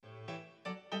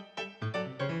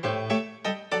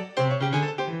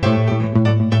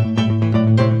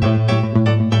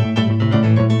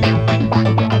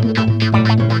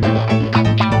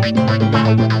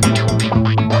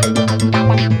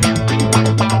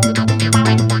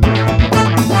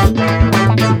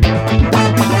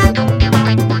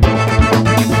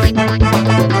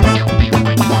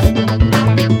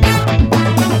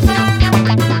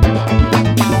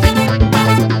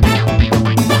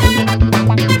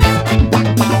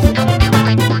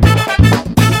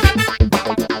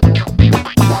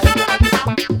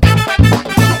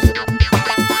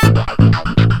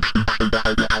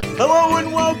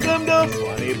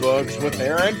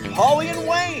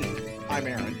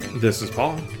This is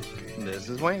Paul. This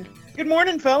is Wayne. Good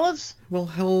morning, fellas. Well,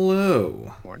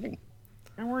 hello. Morning.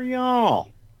 How are y'all?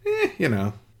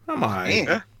 I'm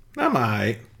alright. I'm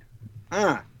alright.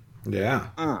 Yeah.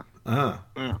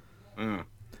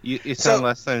 You sound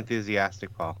less than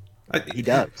enthusiastic, Paul. He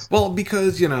does. Well,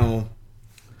 because, in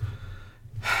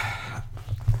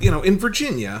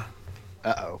Virginia,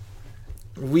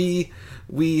 we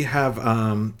have,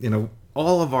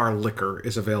 all of our liquor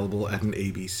is available at an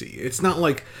ABC. It's not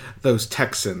like those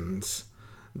Texans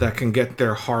that can get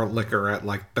their hard liquor at,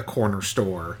 like, the corner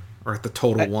store or at the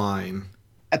Total Wine.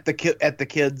 At the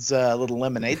kids' little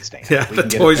lemonade stand. Yeah, the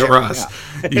Toys R Us.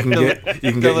 Yeah. You can get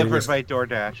delivered by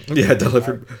DoorDash. Yeah,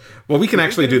 delivered. Well, we can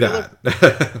actually do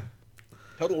that.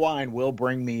 Total Wine will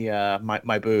bring me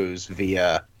my booze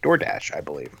via DoorDash, I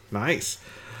believe. Nice.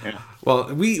 Yeah.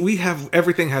 Well, we have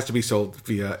everything has to be sold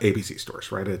via ABC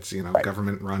stores, right? It's Right.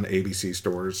 government-run ABC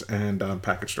stores and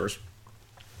package stores.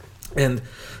 And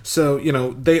so,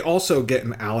 they also get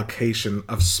an allocation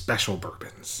of special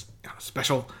bourbons.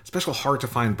 Special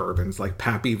hard-to-find bourbons like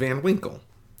Pappy Van Winkle.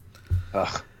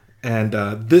 Ugh. And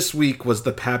this week was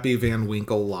the Pappy Van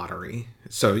Winkle lottery.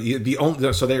 So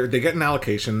they get an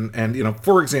allocation, and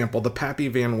for example, the Pappy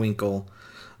Van Winkle,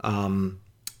 12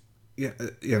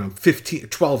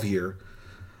 year,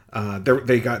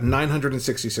 they got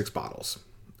 966 bottles,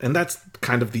 and that's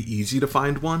kind of the easy to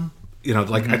find one.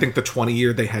 I think the 20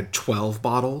 year they had 12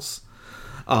 bottles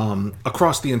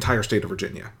across the entire state of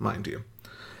Virginia, mind you.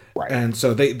 Right. And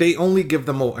so they only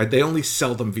they only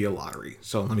sell them via lottery.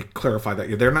 So let me clarify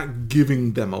that. They're not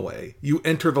giving them away. You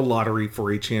enter the lottery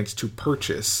for a chance to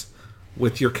purchase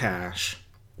with your cash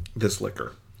this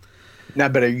liquor. Now,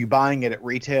 but are you buying it at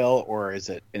retail or is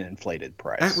it an inflated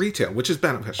price? At retail, which is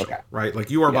beneficial, Okay. right?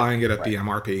 Like you are buying it at the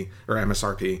MRP or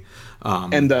MSRP.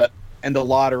 And the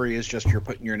lottery is just you're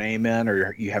putting your name in, or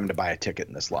are you having to buy a ticket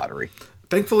in this lottery?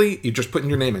 Thankfully, you just put in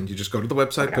your name in. You just go to the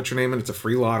website, put your name in. It's a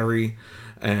free lottery.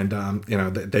 And,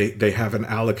 they have an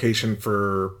allocation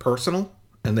for personal,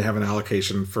 and they have an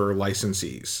allocation for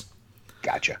licensees.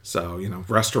 Gotcha. So,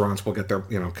 restaurants will get their,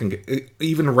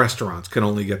 even restaurants can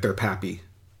only get their Pappy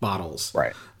bottles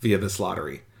via this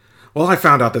lottery. Well, I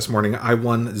found out this morning I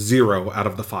won 0 out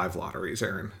of the 5 lotteries,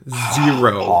 Aaron.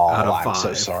 0 out of 5. I'm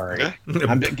so sorry. I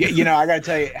got to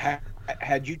tell you,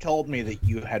 had you told me that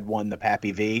you had won the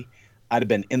Pappy V, I'd have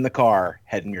been in the car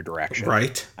heading your direction.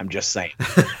 Right. I'm just saying.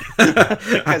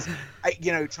 Because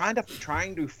trying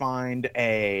to find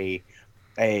a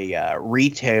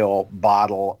retail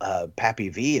bottle of Pappy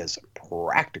V is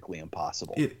practically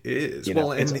impossible. It is.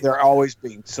 They're always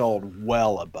being sold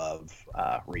well above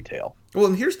retail. Well,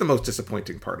 and here's the most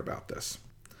disappointing part about this.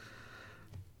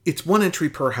 It's 1 entry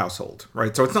per household,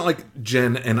 right? So it's not like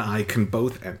Jen and I can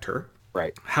both enter.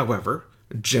 Right. However,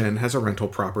 Jen has a rental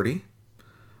property.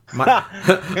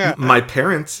 My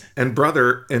parents and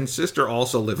brother and sister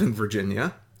also live in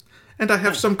Virginia. And I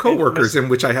have some coworkers in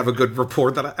which I have a good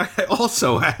rapport that I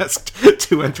also asked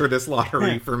to enter this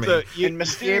lottery for me. So And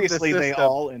mysteriously, they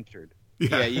all entered.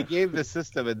 Yeah, you gave the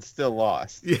system and still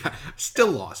lost. Yeah,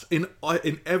 still lost in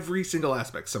every single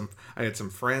aspect. I had some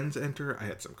friends enter, I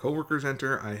had some coworkers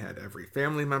enter, I had every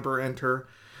family member enter,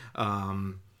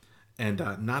 and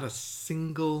not a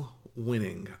single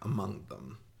winning among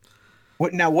them.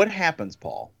 What happens,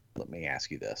 Paul? Let me ask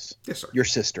you this. Yes, sir. Your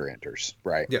sister enters,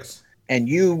 right? Yes. And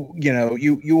you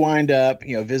wind up,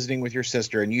 visiting with your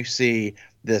sister, and you see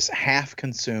this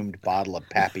half-consumed bottle of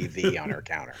Pappy V on her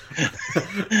counter.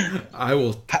 I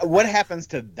will. What happens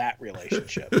to that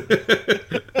relationship?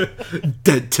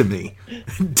 Dead to me.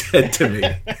 Dead to me.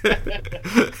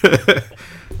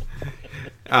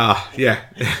 Yeah.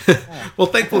 Well,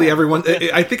 thankfully,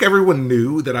 I think everyone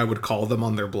knew that I would call them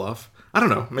on their bluff. I don't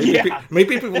know.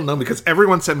 Maybe people know because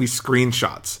everyone sent me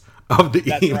screenshots of the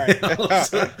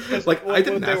emails. Right. I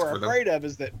didn't ask for them. What they were afraid of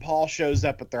is that Paul shows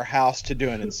up at their house to do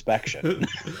an inspection.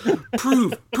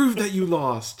 prove that you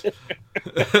lost.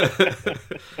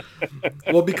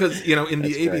 Well, because in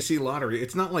the ABC lottery,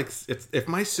 it's not like if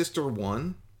my sister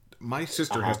won, my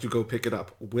sister has to go pick it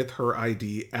up with her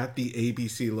ID at the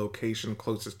ABC location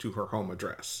closest to her home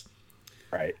address.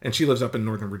 Right. And she lives up in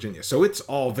Northern Virginia, so it's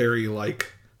all very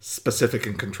specific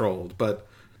and controlled, but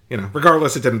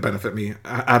regardless, it didn't benefit me.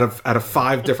 Out of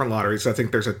 5 different lotteries, I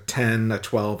think there's a 10, a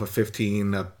 12, a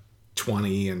 15, a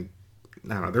 20, and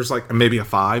I don't know, there's maybe a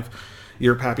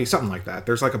 5-year Pappy, something like that.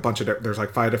 There's a bunch of there's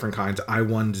 5 different kinds. I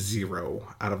won 0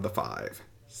 out of the 5.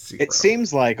 0. It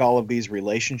seems like all of these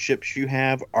relationships you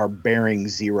have are bearing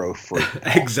 0 fruit.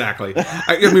 Exactly.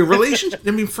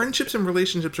 Friendships and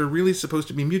relationships are really supposed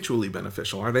to be mutually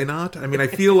beneficial, are they not? I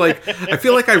feel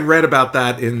like I read about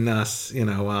that in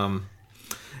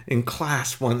in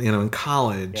class one, in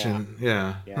college, Yeah. and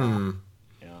yeah. Yeah.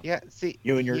 Yeah, see,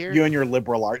 You and your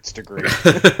liberal arts degree.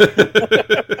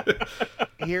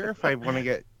 here, if I want to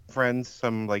get friends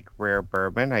some like rare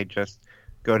bourbon, I just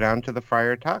go down to the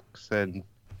Friar Tuck's and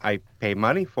I pay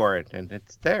money for it, and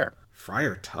it's there.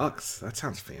 Friar Tuck's. That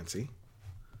sounds fancy.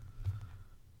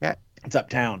 Yeah, It's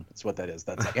uptown. That's what that is.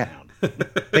 That's uptown.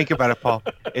 think about it, Paul.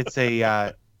 It's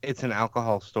an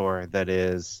alcohol store that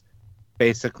is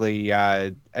basically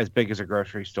as big as a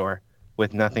grocery store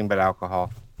with nothing but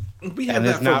alcohol. We have And that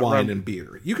it's for not wine run- and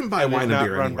beer. You can buy And wine it's and not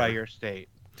beer run by anywhere. your state.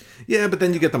 Yeah, but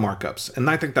then you get the markups. And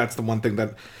I think that's the one thing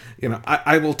that,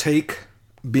 I will take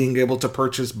being able to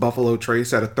purchase Buffalo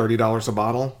Trace at a $30 a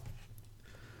bottle,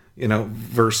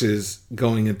 versus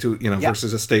going into,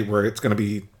 versus a state where it's going to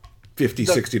be $50,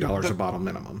 $60 a bottle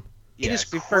minimum. It Yeah, is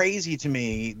see, crazy to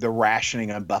me, the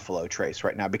rationing on Buffalo Trace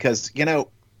right now, because it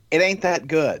ain't that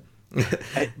good.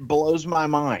 It blows my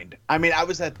mind. I mean, I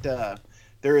was at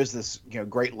there is this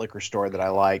great liquor store that I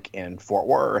like in Fort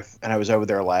Worth, and I was over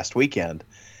there last weekend,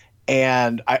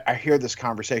 and I hear this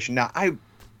conversation. Now, I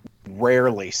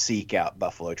rarely seek out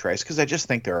Buffalo Trace because I just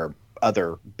think there are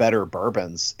other better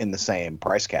bourbons in the same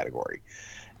price category.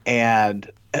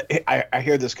 And I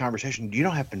hear this conversation. You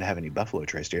don't happen to have any Buffalo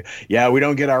Trace, do you? Yeah, we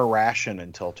don't get our ration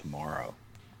until tomorrow.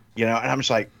 And I'm just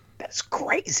like, that's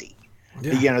crazy.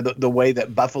 Yeah. The way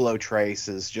that Buffalo Trace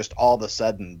is just all of a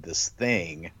sudden this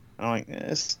thing. I'm like,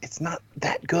 it's not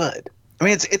that good. I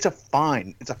mean, it's a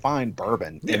fine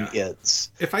bourbon in its.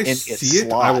 If I in see its it,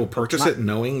 slot. I will purchase it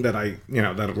knowing that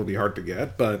that it'll be hard to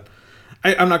get, but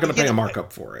I'm not going to pay a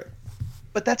markup for it.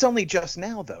 But that's only just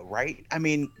now, though, right? I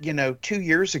mean, 2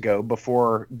 years ago,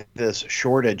 before this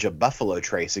shortage of Buffalo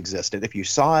Trace existed, if you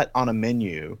saw it on a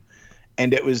menu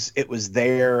and it was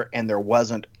there and there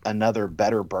wasn't another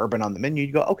better bourbon on the menu,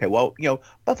 you go, okay, well,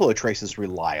 Buffalo Trace is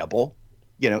reliable.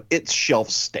 It's shelf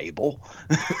stable.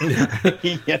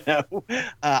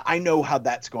 I know how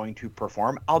that's going to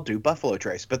perform. I'll do Buffalo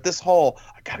Trace. But this whole,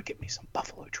 I got to get me some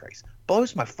Buffalo Trace,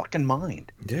 blows my fucking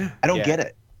mind. Yeah. I don't get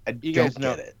it. I don't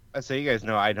get it. So you guys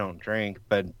know I don't drink,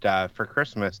 but for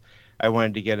Christmas, I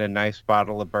wanted to get a nice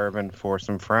bottle of bourbon for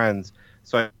some friends.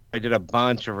 So I did a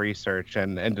bunch of research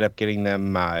and ended up getting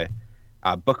them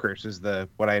Booker's is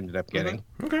what I ended up getting.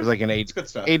 Okay. It was like an good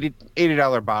stuff.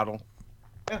 $80 bottle.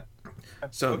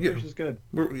 So Booker's is good.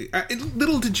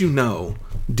 Little did you know,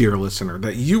 dear listener,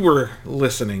 that you were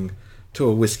listening to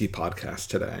a whiskey podcast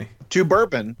today. To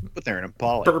Bourbon with Aaron and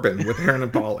Polly. Bourbon with Aaron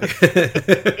and Polly.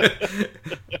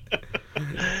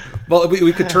 Well,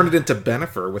 we could turn it into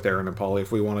Benifer with Aaron and Polly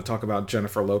if we want to talk about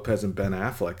Jennifer Lopez and Ben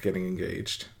Affleck getting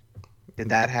engaged. Did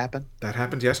that happen? That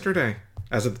happened yesterday,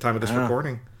 as of the time of this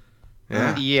recording.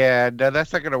 Yeah. Yeah, no,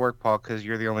 that's not going to work, Paul, because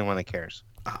you're the only one that cares.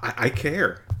 I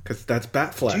care, because that's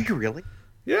Batfleck. Do you really?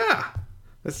 Yeah.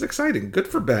 This is exciting. Good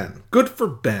for Ben. Good for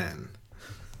Ben.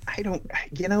 I don't,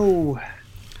 Ben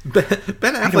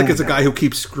Affleck is a guy who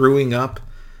keeps screwing up.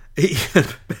 He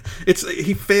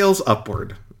fails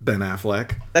upward, Ben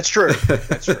Affleck. That's true.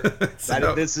 That's true.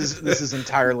 So- This is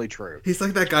entirely true. He's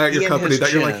like that guy at your He and company his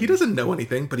that you're like, chin. he doesn't know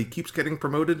anything, but he keeps getting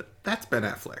promoted. That's Ben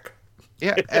Affleck.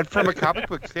 Yeah, and from a comic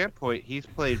book standpoint, he's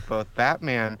played both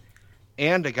Batman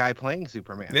and a guy playing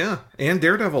Superman. Yeah, and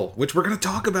Daredevil, which we're going to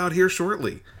talk about here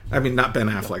shortly. I mean, not Ben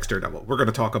Affleck's Daredevil. We're going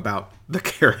to talk about the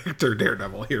character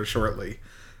Daredevil here shortly.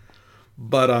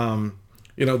 But,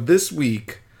 this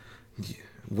week,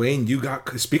 Wayne,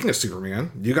 speaking of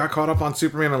Superman, you got caught up on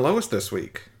Superman and Lois this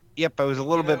week. Yep, I was a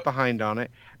little bit behind on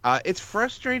it. It's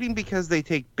frustrating because they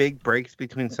take big breaks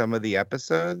between some of the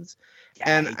episodes.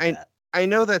 And I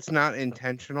know that's not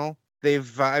intentional.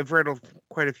 I've read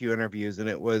quite a few interviews, and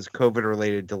it was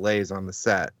COVID-related delays on the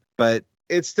set. But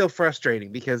it's still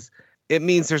frustrating because it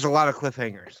means there's a lot of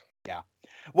cliffhangers. Yeah.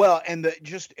 Well, and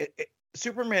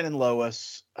Superman and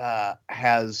Lois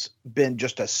has been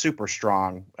just a super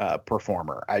strong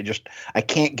performer. I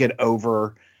can't get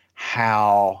over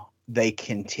how they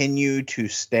continue to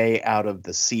stay out of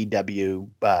the CW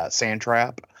sand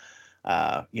trap.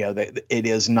 It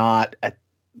is not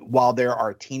while there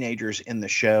are teenagers in the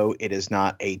show, it is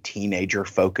not a teenager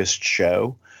focused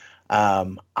show.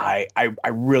 I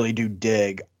really do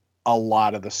dig a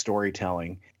lot of the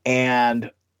storytelling,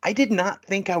 and I did not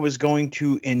think I was going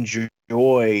to enjoy,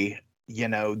 the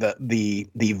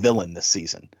villain this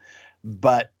season,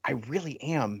 but I really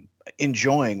am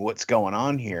enjoying what's going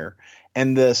on here.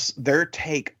 And their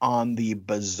take on the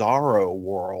Bizarro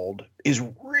world is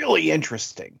really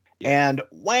interesting. And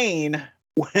Wayne,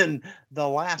 when the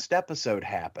last episode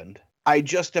happened, I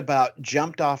just about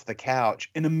jumped off the couch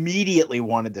and immediately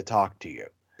wanted to talk to you.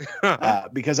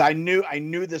 because I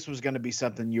knew this was going to be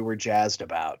something you were jazzed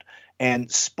about.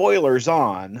 And spoilers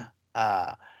on,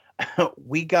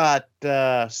 we got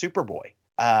Superboy,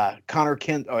 Connor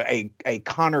Kent, a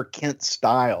Connor Kent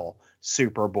style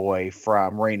Superboy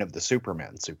from Reign of the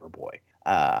Supermen. Superboy.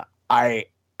 I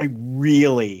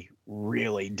really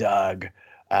dug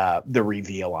the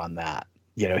reveal on that.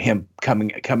 You know, him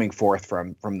coming forth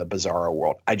from the Bizarro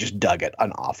world. I just dug it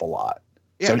an awful lot.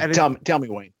 Yeah, so tell me,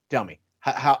 Wayne. Tell me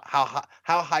how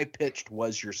high pitched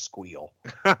was your squeal?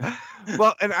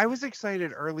 Well, and I was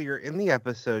excited earlier in the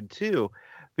episode too,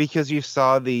 because you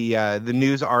saw the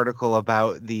news article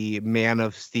about the Man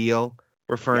of Steel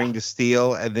referring to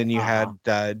Steel, and then you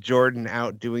had Jordan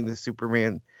out doing the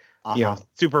Superman,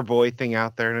 Superboy thing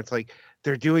out there, and it's like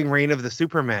they're doing Reign of the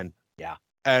Supermen. Yeah,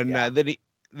 and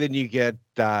then you get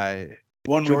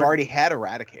one. We've already had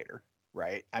Eradicator,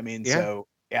 right? I mean, so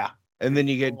yeah, and then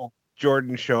you get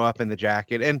Jordan show up in the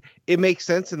jacket, and it makes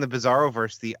sense in the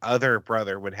Bizarroverse. The other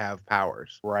brother would have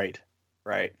powers, right?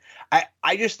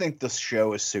 I just think this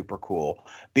show is super cool.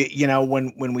 You know,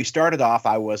 when we started off,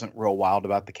 I wasn't real wild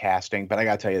about the casting, but I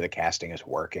got to tell you, the casting is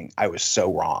working. I was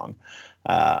so wrong.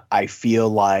 I feel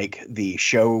like the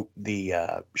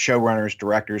showrunners,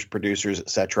 directors, producers,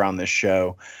 etc. on this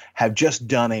show have just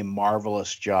done a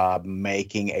marvelous job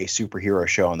making a superhero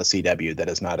show on the CW that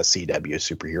is not a CW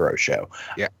superhero show.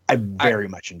 Yeah, I very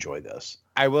much enjoy this.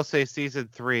 I will say season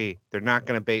 3, they're not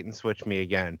going to bait and switch me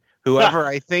again. Whoever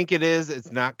I think it is,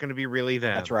 it's not going to be really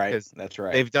them. That's right. That's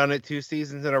right. They've done it 2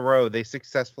 seasons in a row. They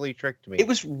successfully tricked me. It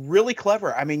was really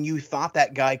clever. I mean, you thought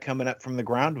that guy coming up from the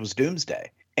ground was Doomsday,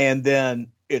 and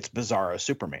then it's Bizarro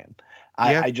Superman.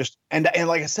 I just and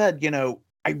like I said, you know,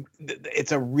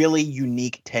 it's a really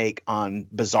unique take on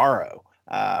Bizarro.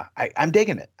 I'm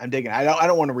digging it. I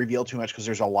don't want to reveal too much because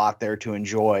there's a lot there to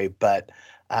enjoy, but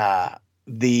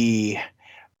the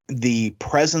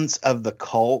presence of the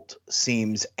cult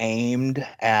seems aimed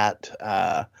at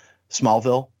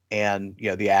Smallville and, you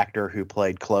know, the actor who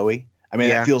played Chloe. I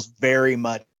mean, it feels very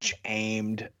much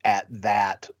aimed at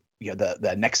that. You know,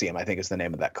 the Nexium, I think, is the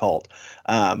name of that cult.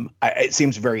 It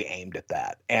seems very aimed at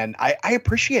that, and I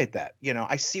appreciate that. You know,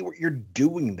 I see what you're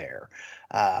doing there.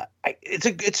 It's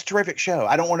a terrific show.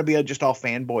 I don't want to be just all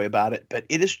fanboy about it, but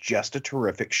it is just a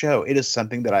terrific show. It is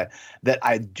something that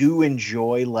I do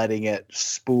enjoy letting it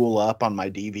spool up on my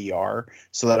DVR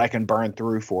so that I can burn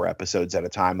through 4 episodes at a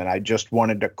time. And I just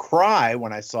wanted to cry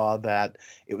when I saw that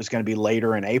it was going to be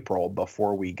later in April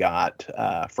before we got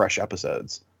fresh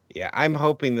episodes. Yeah, I'm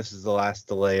hoping this is the last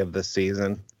delay of this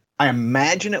season. I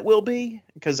imagine it will be,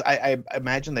 because I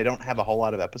imagine they don't have a whole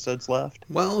lot of episodes left.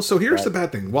 Well, so here's the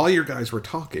bad thing. While you guys were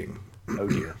talking, oh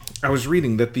dear, I was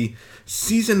reading that the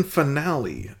season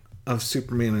finale of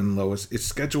Superman and Lois is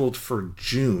scheduled for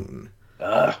June.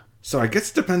 So I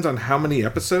guess it depends on how many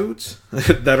episodes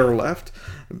that are left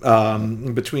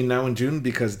between now and June,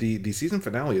 because the season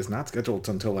finale is not scheduled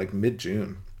until like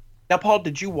mid-June. Now, Paul,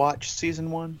 did you watch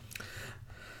season 1?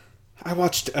 I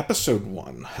watched episode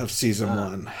 1 of season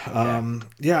 1.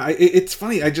 Okay. It's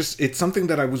funny. It's something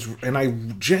that I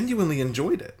genuinely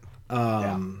enjoyed it.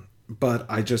 But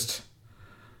I just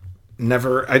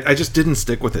never, I just didn't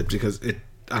stick with it because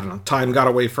I don't know, time got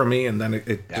away from me, and then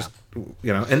it just,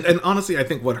 you know, and honestly, I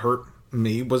think what hurt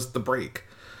me was the break.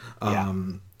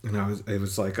 You know, it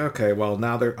was like, okay, well,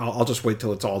 now I'll just wait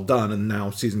till it's all done. And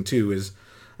now season 2 is,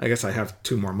 I guess I have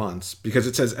 2 more months, because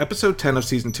it says episode 10 of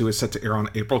season 2 is set to air on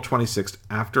April 26th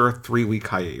after a 3-week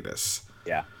hiatus.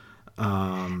 Yeah.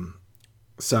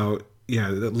 So yeah,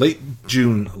 late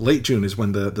June is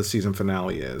when the season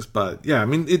finale is. But yeah, I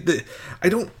mean, I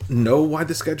don't know why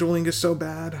the scheduling is so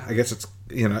bad. I guess it's,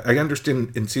 you know, I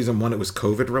understand in season 1 it was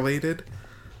COVID related.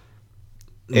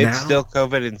 It's still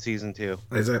COVID in season 2.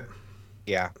 Is it?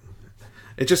 Yeah.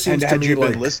 It just seems to me like... Had you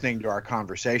been listening to our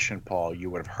conversation, Paul, you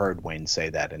would have heard Wayne say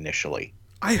that initially.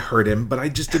 I heard him, but I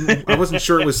just didn't... I wasn't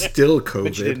sure it was still COVID.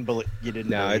 But you didn't believe No,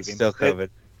 believe it's him. still COVID.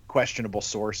 Questionable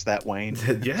source, that Wayne.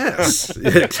 Yes.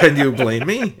 Can you blame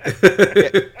me?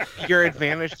 Your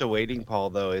advantage to waiting, Paul,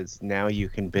 though, is now you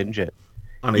can binge it.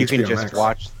 On you HBO can just Max.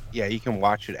 watch... Yeah, you can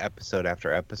watch it episode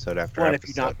after episode after Well, episode. if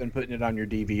you've not been putting it on your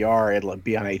DVR, it'll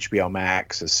be on HBO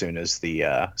Max as soon as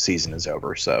the season is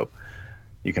over. So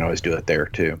you can always do it there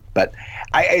too. But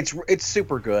it's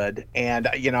super good. And,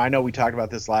 you know, I know we talked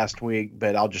about this last week,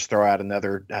 but I'll just throw out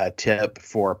another tip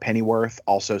for Pennyworth,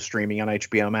 also streaming on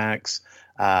HBO Max.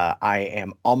 I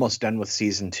am almost done with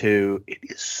season 2. It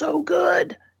is so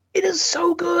good. It is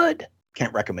so good.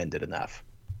 Can't recommend it enough.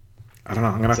 I don't know.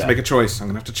 I'm going to have to make a choice. I'm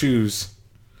going to have to choose.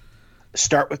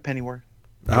 Start with Pennyworth.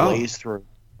 Blaze through.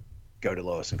 go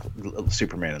to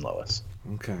Superman and Lois.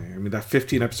 Okay, I mean that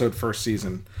 15 episode first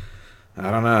season. I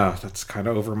don't know. That's kind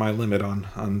of over my limit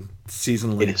on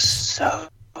season length. It is so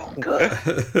good.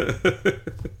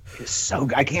 It's so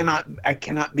good. I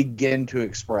cannot begin to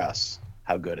express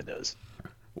how good it is.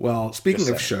 Well, speaking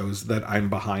of shows that I'm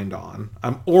behind on,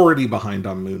 I'm already behind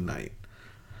on Moon Knight.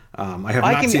 I have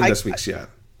not seen this week's yet.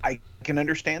 I can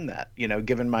understand that. You know,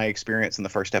 given my experience in the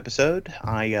first episode,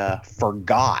 I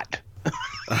forgot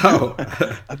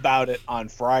about it on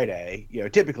Friday. You know,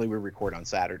 typically we record on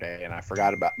Saturday, and I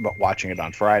forgot about watching it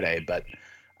on Friday, but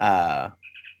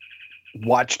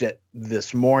watched it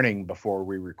this morning before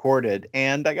we recorded,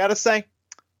 and I gotta say,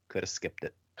 could have skipped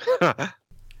it.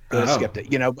 Skipped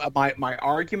it. You know, my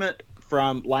argument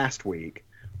from last week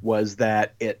was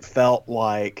that it felt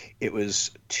like it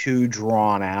was too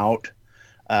drawn out.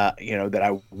 You know, that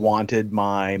I wanted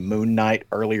my Moon Knight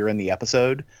earlier in the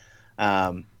episode.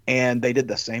 And they did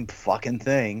the same fucking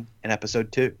thing in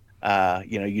episode 2.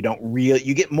 You know,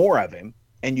 you get more of him,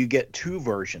 and you get 2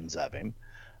 versions of him.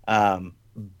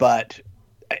 But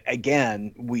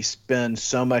again, we spend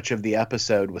so much of the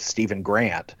episode with Stephen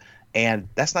Grant, and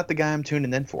that's not the guy I'm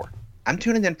tuning in for. I'm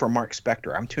tuning in for Mark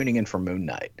Spector. I'm tuning in for Moon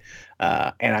Knight.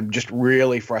 And I'm just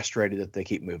really frustrated that they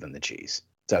keep moving the cheese.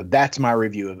 So that's my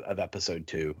review of episode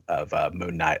 2 of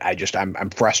Moon Knight. I'm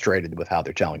frustrated with how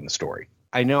they're telling the story.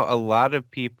 I know a lot of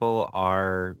people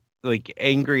are like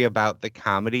angry about the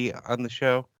comedy on the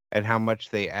show and how much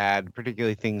they add,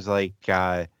 particularly things like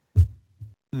the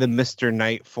Mr.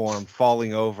 Knight form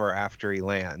falling over after he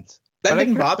lands. That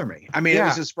didn't bother me. I mean,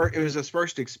 yeah. It was his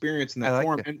first experience in that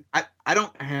form. And I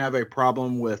don't have a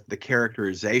problem with the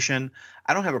characterization.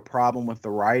 I don't have a problem with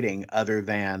the writing other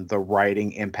than the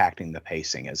writing impacting the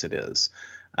pacing as it is.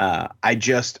 I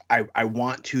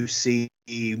want to see,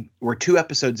 we're 2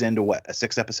 episodes into a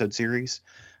 6-episode series.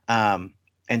 And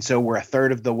so we're a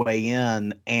third of the way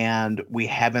in, and we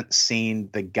haven't seen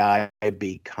the guy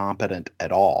be competent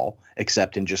at all,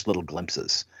 except in just little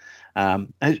glimpses.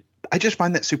 I just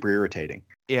find that super irritating.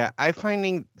 Yeah,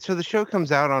 so the show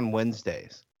comes out on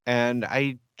Wednesdays, and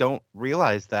I don't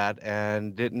realize that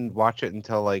and didn't watch it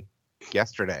until like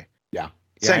yesterday. Yeah.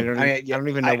 I don't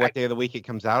even know what day of the week it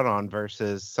comes out on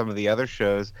versus some of the other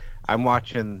shows. I'm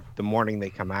watching the morning they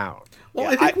come out. Well,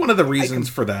 I think one of the reasons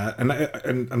for that, and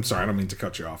I'm sorry, I don't mean to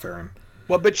cut you off, Aaron.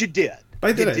 Well, but you did.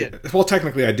 I did. Well,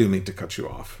 technically, I do mean to cut you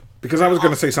off because I was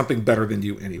going to say something better than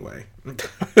you anyway.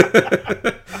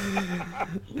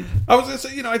 I was going to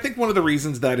say, you know, I think one of the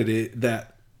reasons that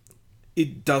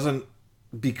it doesn't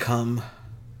become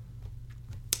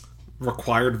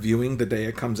required viewing the day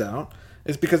it comes out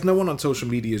is because no one on social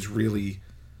media is really,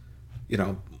 you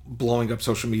know, blowing up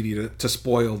social media to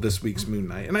spoil this week's Moon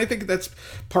Knight. And I think that's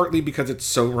partly because it's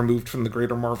so removed from the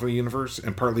greater Marvel universe,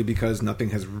 and partly because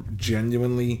nothing has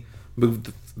genuinely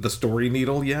moved the story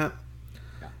needle yet.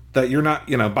 Yeah. That you're not,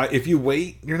 you know, if you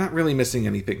wait, you're not really missing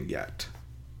anything yet.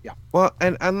 Yeah. Well,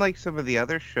 and unlike some of the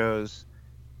other shows,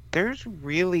 there's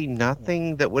really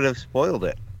nothing that would have spoiled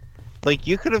it. Like,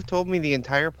 you could have told me the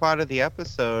entire plot of the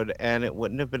episode, and it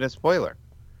wouldn't have been a spoiler.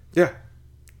 Yeah.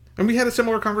 And we had a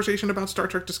similar conversation about Star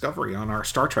Trek Discovery on our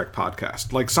Star Trek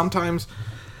podcast. Like, sometimes,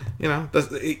 you know,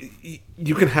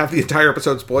 you can have the entire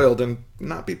episode spoiled and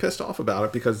not be pissed off about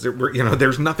it because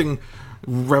there's nothing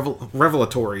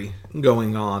revelatory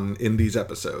going on in these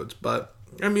episodes. But,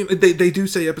 I mean, they do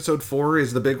say episode 4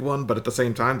 is the big one, but at the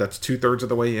same time, that's 2/3 of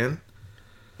the way in.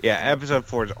 Yeah, episode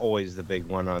 4 is always the big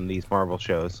one on these Marvel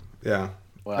shows. Yeah.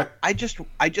 Well, I just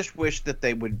wish that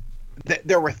they would.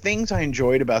 There were things I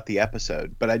enjoyed about the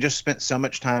episode, but I just spent so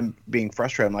much time being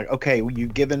frustrated. I'm like, okay, well,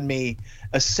 you've given me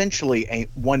essentially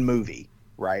one movie,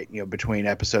 right? You know, between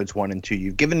episodes 1 and 2,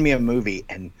 you've given me a movie,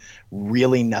 and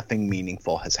really nothing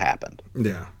meaningful has happened.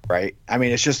 Yeah. Right. I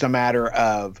mean, it's just a matter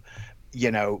of, you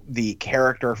know, the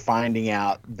character finding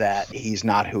out that he's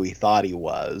not who he thought he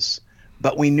was.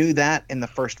 But we knew that in the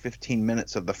first 15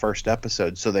 minutes of the first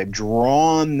episode. So they've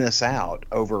drawn this out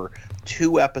over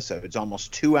 2 episodes,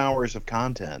 almost 2 hours of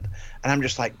content. And I'm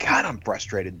just like, God, I'm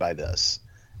frustrated by this.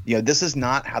 You know, this is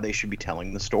not how they should be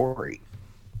telling the story.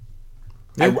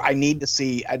 Yeah. I need to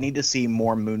see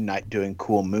more Moon Knight doing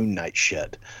cool Moon Knight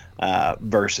shit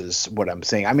versus what I'm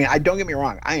seeing. I mean, don't get me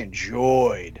wrong. I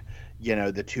enjoyed, you know,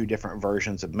 the 2 different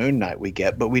versions of Moon Knight we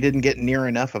get, but we didn't get near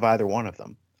enough of either one of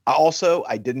them. Also,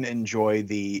 I didn't enjoy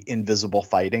the invisible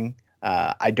fighting.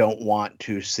 I don't want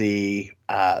to see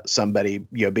somebody,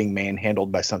 you know, being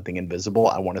manhandled by something invisible.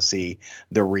 I want to see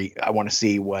I want to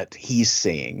see what he's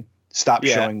seeing. Stop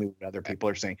showing me what other people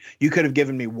are seeing. You could have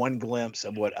given me one glimpse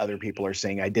of what other people are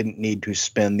seeing. I didn't need to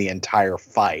spend the entire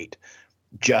fight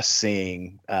just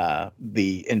seeing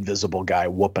the invisible guy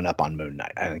whooping up on Moon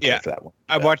Knight. I didn't care for that one.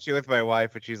 I watched it with my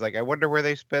wife, and she's like, "I wonder where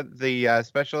they spent the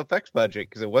special effects budget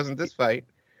because it wasn't this fight."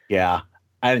 Yeah,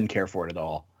 I didn't care for it at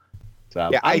all. So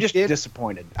yeah, I'm just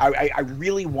disappointed. I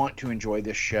really want to enjoy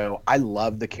this show. I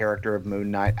love the character of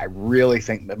Moon Knight. I really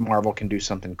think that Marvel can do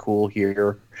something cool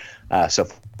here. So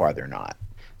far, they're not.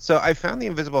 So I found the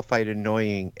invisible fight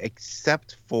annoying,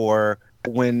 except for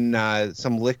when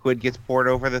some liquid gets poured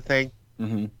over the thing.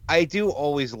 Mm-hmm. I do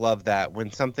always love that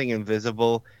when something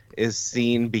invisible is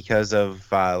seen because of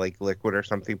like liquid or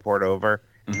something poured over.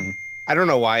 Mm-hmm. I don't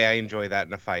know why I enjoy that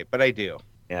in a fight, but I do.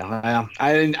 Yeah,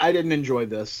 I didn't enjoy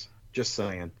this. Just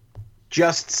saying.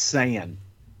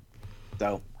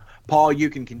 So, Paul, you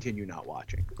can continue not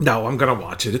watching. No, I'm going to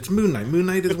watch it. It's Moon Knight. Moon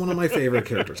Knight is one of my favorite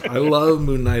characters. I love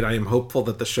Moon Knight. I am hopeful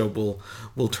that the show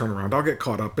will turn around. I'll get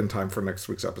caught up in time for next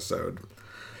week's episode.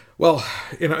 Well,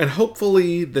 and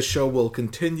hopefully the show will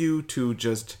continue to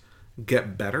just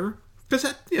get better.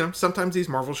 Because, sometimes these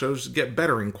Marvel shows get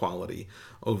better in quality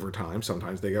over time.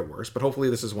 Sometimes they get worse. But hopefully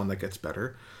this is one that gets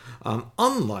better.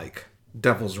 Unlike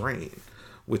Devil's Reign,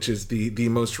 which is the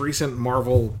most recent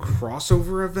Marvel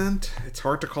crossover event. It's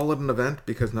hard to call it an event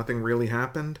because nothing really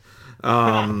happened.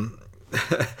 So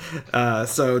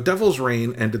Devil's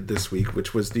Reign ended this week,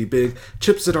 which was the big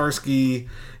Chip Zdarsky,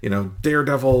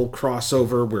 Daredevil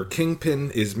crossover where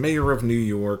Kingpin is mayor of New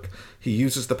York. He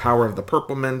uses the power of the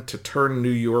Purple Men to turn New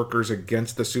Yorkers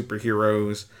against the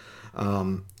superheroes.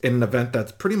 In an event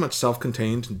that's pretty much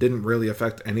self-contained and didn't really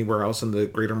affect anywhere else in the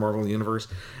greater Marvel universe,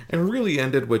 and really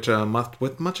ended with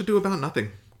much ado about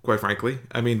nothing, quite frankly.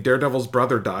 I mean, Daredevil's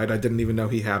brother died. I didn't even know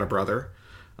he had a brother,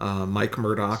 Mike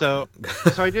Murdock. So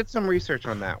I did some research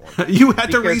on that one. You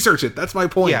had to research it. That's my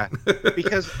point. Yeah,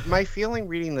 because my feeling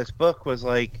reading this book was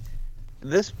like,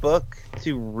 this book,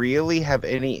 to really have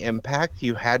any impact,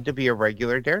 you had to be a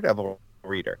regular Daredevil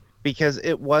reader. Because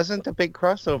it wasn't a big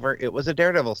crossover. It was a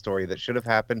Daredevil story that should have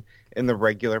happened in the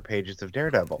regular pages of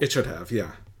Daredevil. It should have,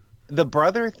 yeah. The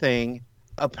brother thing,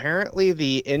 apparently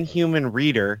the Inhuman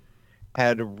reader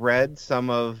had read some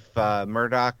of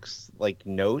Murdoch's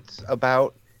notes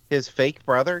about his fake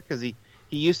brother, because he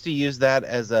used to use that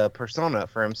as a persona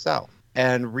for himself.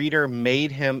 And Reader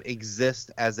made him exist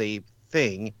as a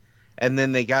thing, and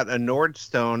then they got a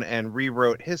Nordstone and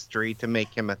rewrote history to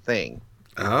make him a thing.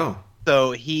 Oh.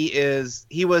 So he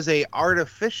was a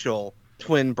artificial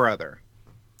twin brother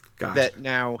that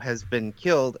now has been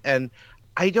killed. And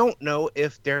I don't know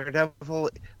if Daredevil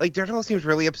seems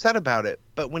really upset about it,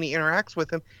 but when he interacts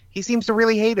with him, he seems to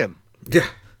really hate him. Yeah.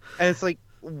 And it's like,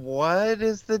 what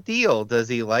is the deal? Does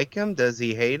he like him? Does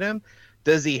he hate him?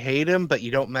 Does he hate him, but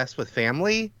you don't mess with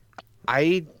family?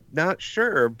 I'm not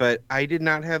sure, but I did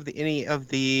not have any of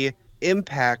the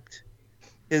impact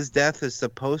his death is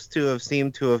supposed to have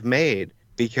seemed to have made,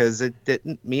 because it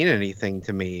didn't mean anything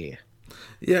to me.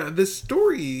 Yeah, this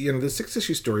story, the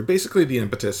 6-issue story, basically the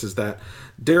impetus is that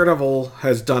Daredevil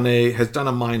has done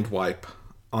a mind wipe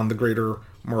on the greater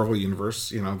Marvel universe.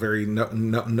 Very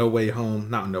no way home,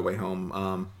 not no way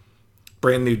home,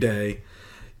 Brand New Day.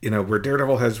 Where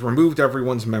Daredevil has removed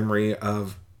everyone's memory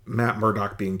of Matt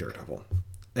Murdock being Daredevil,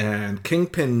 and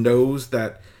Kingpin knows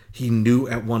that. He knew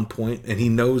at one point, and he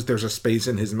knows there's a space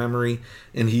in his memory,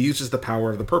 and he uses the power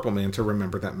of the Purple Man to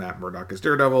remember that Matt Murdock is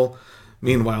Daredevil.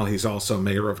 Meanwhile, he's also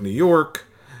mayor of New York,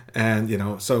 and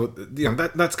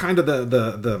that's kind of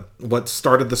the what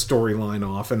started the storyline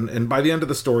off, and by the end of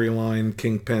the storyline,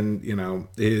 Kingpin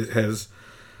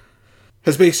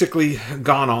has basically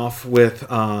gone off with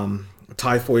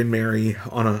Typhoid Mary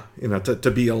on a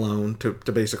to be alone, to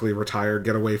basically retire,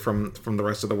 get away from the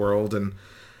rest of the world, and.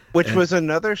 Which was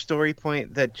another story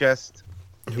point that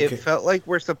it felt like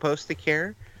we're supposed to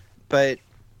care, but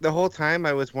the whole time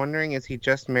I was wondering, is he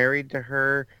just married to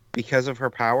her because of her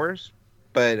powers?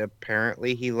 But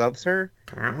apparently he loves her.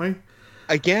 Apparently.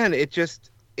 Again, it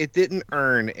didn't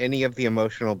earn any of the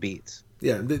emotional beats.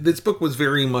 Yeah, this book was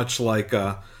very much like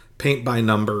a paint by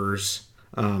numbers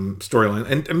storyline,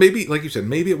 and maybe, like you said,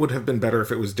 maybe it would have been better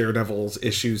if it was Daredevil's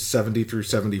issues 70 through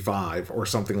 75 or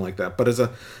something like that. But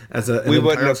we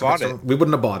wouldn't have bought it. We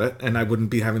wouldn't have bought it, and I wouldn't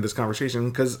be having this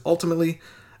conversation, because ultimately,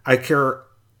 I care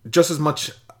just as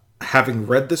much having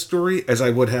read this story as I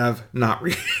would have not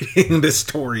reading this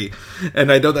story.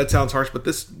 And I know that sounds harsh, but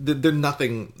there's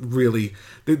nothing really.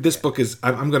 This book is.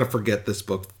 I'm going to forget this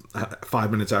book 5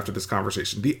 minutes after this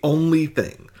conversation. The only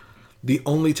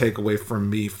takeaway from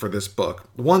me for this book,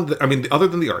 other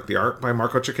than the art by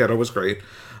Marco Cicchetto was great,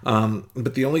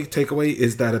 but the only takeaway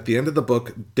is that at the end of the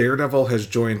book, Daredevil has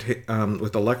joined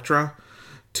with Elektra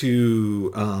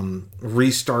to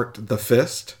restart the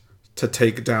Fist, to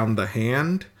take down the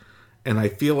Hand, and I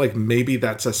feel like maybe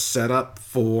that's a setup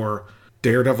for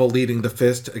Daredevil leading the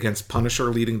Fist against Punisher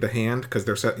leading the Hand, because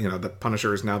they're set. The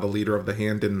Punisher is now the leader of the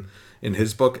Hand in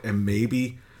his book, and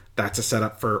maybe that's a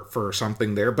setup for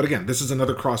something there. But again, this is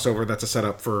another crossover. That's a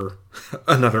setup for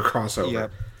another crossover.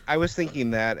 Yep. I was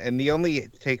thinking that, and the only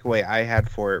takeaway I had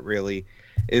for it really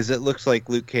is it looks like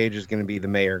Luke Cage is going to be the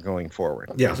mayor going forward.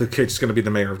 Yeah, Luke Cage is going to be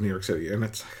the mayor of New York City, and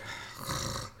it's like,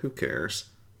 who cares?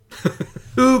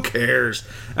 Who cares?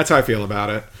 That's how I feel about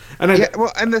it. And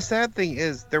and the sad thing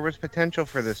is there was potential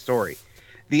for this story.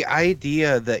 The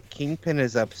idea that Kingpin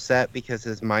is upset because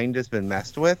his mind has been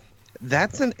messed with,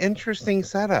 that's an interesting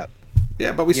setup.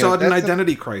 Yeah, but we saw it in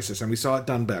Identity Crisis, and we saw it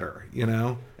done better,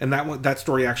 And that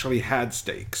story actually had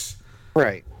stakes.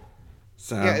 Right.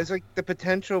 So yeah, it's like the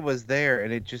potential was there,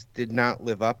 and it just did not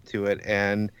live up to it,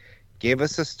 and gave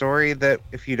us a story that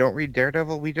if you don't read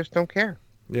Daredevil, we just don't care.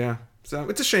 Yeah. So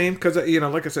it's a shame because,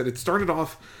 like I said, it started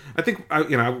off, I think,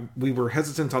 we were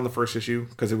hesitant on the first issue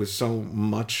because it was so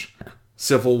much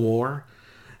Civil War.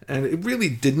 And it really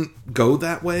didn't go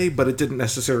that way, but it didn't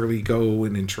necessarily go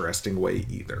an interesting way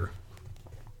either.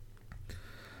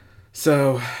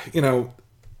 So,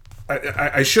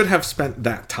 I should have spent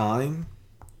that time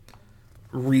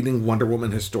reading Wonder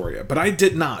Woman Historia, but I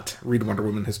did not read Wonder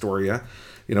Woman Historia.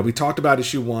 We talked about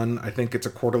issue 1. I think it's a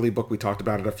quarterly book. We talked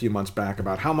about it a few months back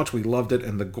about how much we loved it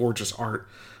and the gorgeous art.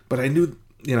 But I knew,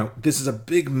 this is a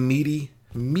big, meaty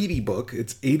book.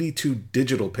 It's 62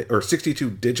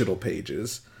 digital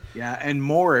pages. Yeah, and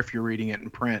more if you're reading it in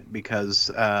print because,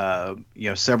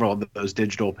 several of those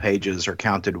digital pages are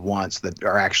counted once that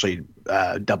are actually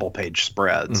double page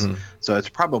spreads. Mm-hmm. So it's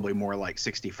probably more like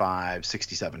 65,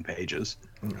 67 pages.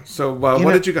 So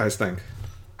what did you guys think?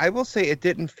 I will say it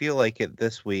didn't feel like it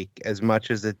this week as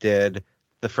much as it did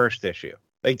the first issue.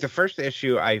 Like the first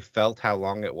issue, I felt how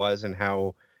long it was and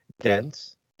how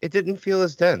dense. It didn't feel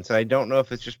as dense. I don't know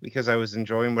if it's just because I was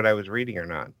enjoying what I was reading or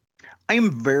not. I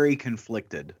am very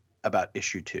conflicted about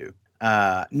issue 2.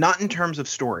 Not in terms of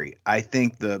story. I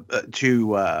think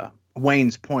to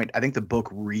Wayne's point, I think the book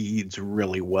reads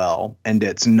really well, and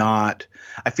it's not.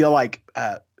 I feel like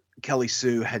Kelly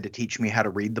Sue had to teach me how to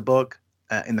read the book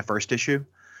in the first issue.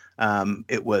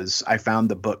 I found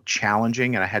the book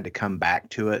challenging, and I had to come back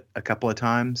to it a couple of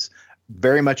times.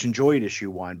 Very much enjoyed issue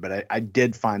 1, but I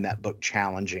did find that book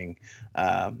challenging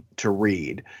to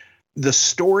read. The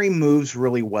story moves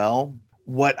really well.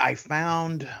 What I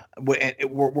found,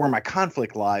 where my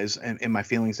conflict lies in my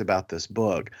feelings about this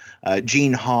book,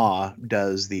 Gene Ha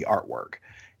does the artwork,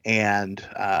 and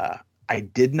I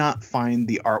did not find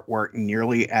the artwork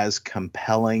nearly as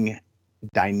compelling,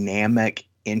 dynamic,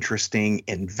 interesting,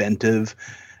 inventive,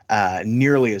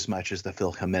 nearly as much as the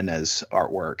Phil Jimenez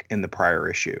artwork in the prior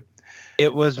issue.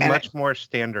 It was much more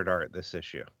standard art this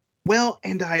issue. Well,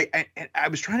 and I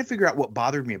was trying to figure out what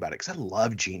bothered me about it because I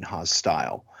love Gene Ha's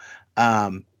style,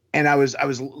 and I was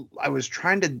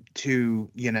trying to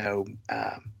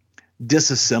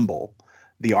disassemble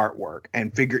the artwork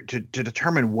and figure to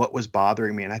determine what was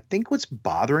bothering me. And I think what's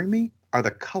bothering me are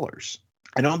the colors.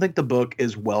 I don't think the book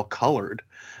is well colored.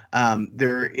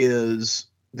 The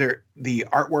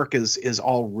artwork is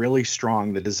all really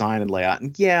strong, the design and layout.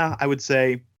 And yeah, I would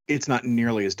say it's not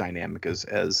nearly as dynamic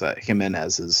as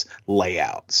Jimenez's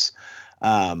layouts.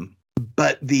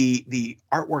 But the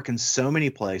artwork in so many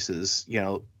places,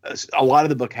 a lot of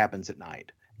the book happens at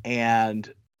night,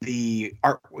 and the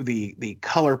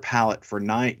color palette for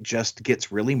night just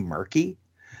gets really murky.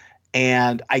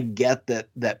 And I get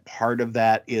that part of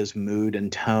that is mood and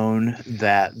tone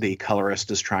that the colorist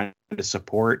is trying to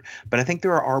support. But I think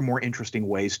there are more interesting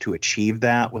ways to achieve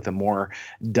that with a more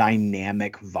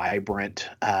dynamic, vibrant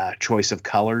choice of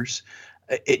colors.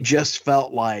 It just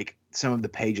felt like some of the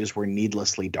pages were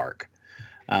needlessly dark.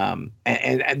 And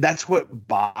that's what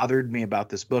bothered me about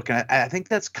this book. And I think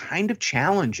that's kind of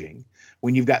challenging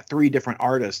when you've got 3 different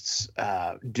artists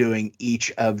doing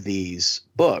each of these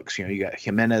books. You got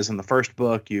Jimenez in the first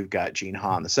book, you've got Gene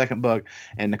Ha in the second book,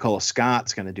 and Nicola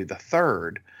Scott's going to do the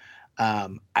third.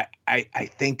 I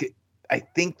think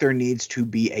there needs to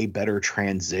be a better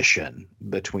transition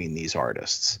between these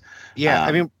artists. Yeah,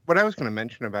 what I was going to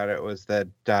mention about it was that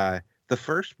the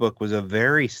first book was a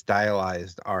very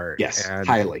stylized art. Yes,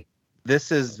 highly.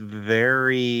 This is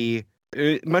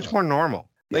much more normal.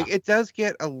 Like, it does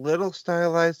get a little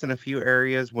stylized in a few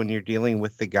areas when you're dealing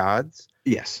with the gods.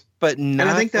 Yes. But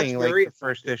nothing like the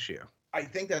first issue. I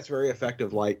think that's very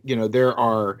effective. Like, there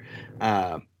are...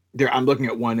 I'm looking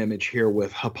at one image here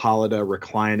with Hippolyta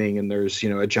reclining, and there's,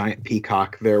 a giant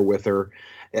peacock there with her.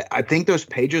 I think those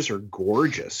pages are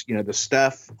gorgeous. You know, the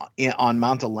stuff on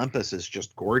Mount Olympus is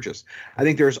just gorgeous. I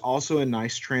think there's also a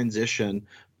nice transition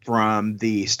from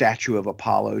the statue of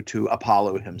Apollo to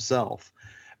Apollo himself.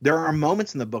 There are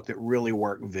moments in the book that really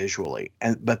work visually,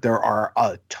 but there are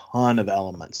a ton of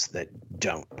elements that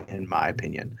don't, in my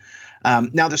opinion.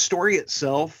 Now, the story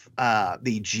itself,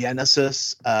 the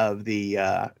genesis of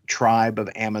the tribe of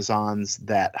Amazons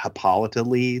that Hippolyta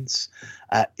leads,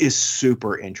 is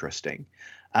super interesting.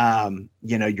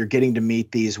 You're getting to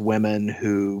meet these women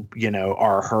who,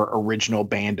 are her original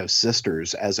band of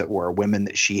sisters, as it were, women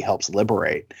that she helps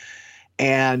liberate.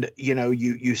 And,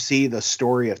 you see the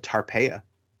story of Tarpeia,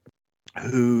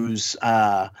 whose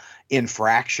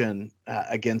infraction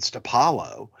against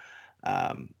Apollo.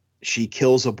 She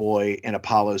kills a boy in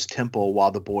Apollo's temple while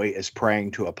the boy is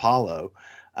praying to Apollo.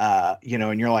 And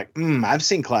you're like, I've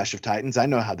seen Clash of Titans. I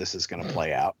know how this is going to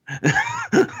play out.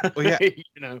 Well, yeah.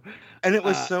 And it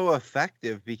was so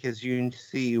effective because you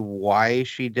see why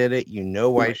she did it. You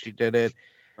know why she did it.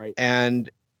 Right.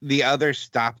 And the other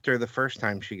stopped her the first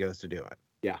time she goes to do it.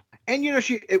 Yeah. And,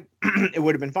 it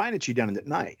would have been fine had she done it at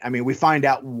night. I mean, we find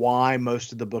out why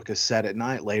most of the book is set at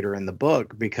night later in the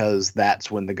book, because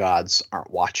that's when the gods aren't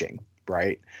watching,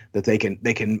 right? That they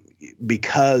can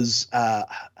because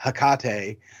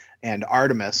Hecate and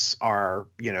Artemis are,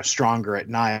 stronger at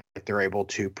night, they're able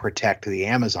to protect the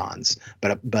Amazons,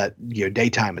 but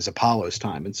daytime is Apollo's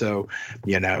time. And so,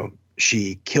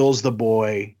 she kills the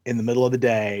boy in the middle of the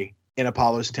day in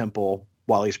Apollo's temple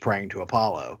while he's praying to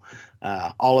Apollo.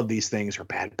 All of these things are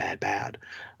bad.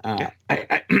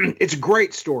 It's a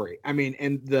great story. I mean,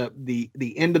 and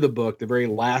the end of the book, the very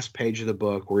last page of the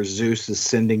book, where Zeus is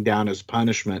sending down his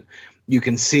punishment, you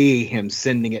can see him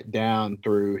sending it down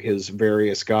through his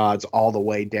various gods all the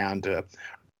way down to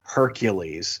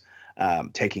Hercules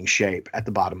taking shape at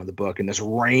the bottom of the book, and this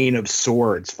rain of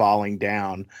swords falling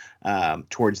down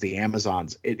towards the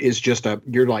Amazons. It is just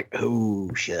you're like,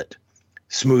 oh shit.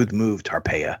 Smooth move,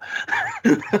 Tarpeia.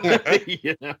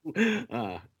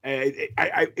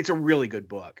 It's a really good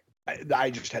book. I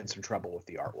just had some trouble with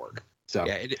the artwork. So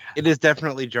yeah, it is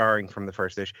definitely jarring from the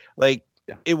first issue. Like,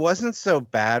 It wasn't so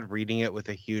bad reading it with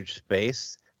a huge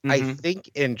space. Mm-hmm. I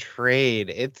think in trade,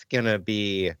 it's gonna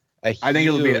be a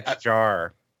huge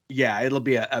jar. Yeah, it'll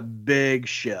be a big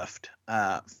shift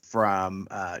from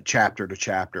chapter to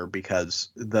chapter, because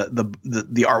the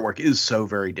artwork is so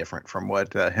very different from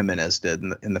what Jimenez did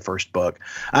in the first book.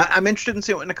 I'm interested in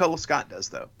seeing what Nicola Scott does,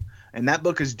 though. And that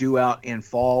book is due out in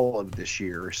fall of this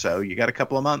year, so you got a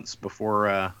couple of months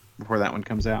before that one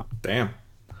comes out. Damn.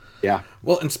 Yeah.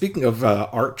 Well, and speaking of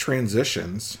art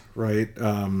transitions, right?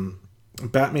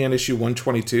 Batman issue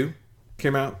 122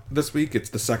 came out this week. It's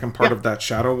the second part of that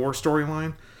Shadow War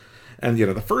storyline. And,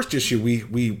 the first issue,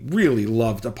 we really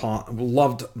loved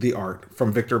the art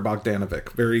from Victor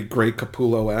Bogdanovic. Very Greg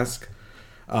Capullo-esque.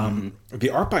 The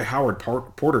art by Howard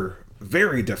Porter,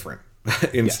 very different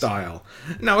in style.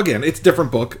 Now, again, it's a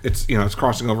different book. It's, it's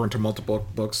crossing over into multiple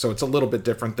books, so it's a little bit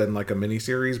different than like a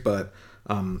miniseries, but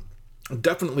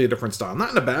definitely a different style.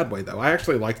 Not in a bad way, though. I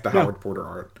actually liked the Howard Porter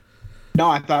art. No,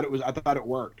 I thought it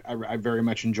worked. I very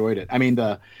much enjoyed it. I mean,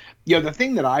 the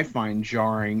thing that I find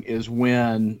jarring is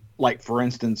when, like, for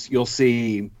instance, you'll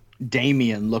see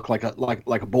Damian look like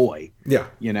a boy. Yeah.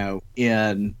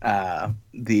 In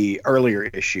the earlier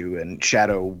issue in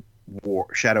Shadow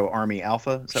Army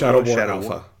Alpha. Shadow War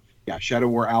Alpha. Yeah, Shadow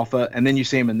War Alpha, and then you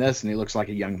see him in this, and he looks like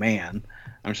a young man.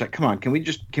 I'm just like, come on, can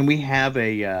we have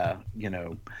a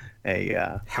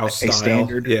house style.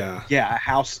 Standard, a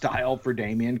house style for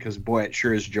Damian, because boy, it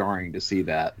sure is jarring to see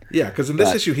that. Yeah, because in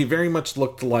this issue he very much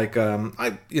looked like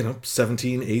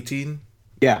 17, 18,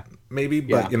 maybe,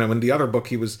 but in the other book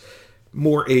he was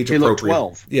more age appropriate. He looked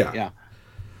 12.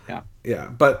 Yeah.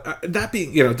 But that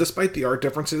being, despite the art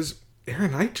differences,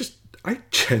 Aaron, I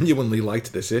genuinely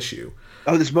liked this issue.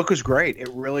 Oh, this book was great. It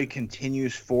really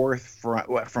continues forth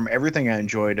from everything I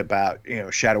enjoyed about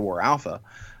Shadow War Alpha.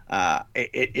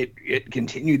 It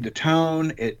continued the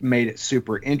tone. It made it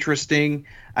super interesting.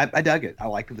 I dug it. I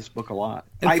liked this book a lot.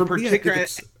 And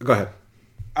go ahead.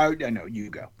 I know, you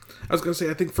go. I was going to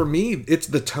say, I think for me, it's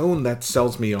the tone that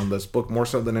sells me on this book more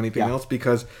so than anything else,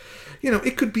 because,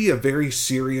 it could be a very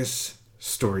serious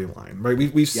storyline,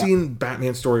 right? We've seen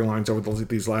Batman storylines over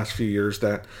these last few years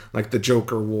that, like the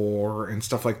Joker War and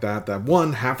stuff like that,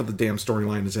 one, half of the damn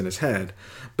storyline is in his head,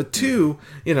 but two,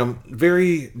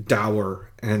 very dour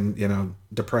and,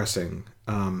 depressing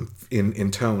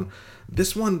in tone.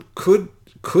 This one could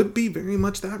be very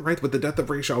much that, right? With the death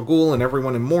of Ra's al Ghul and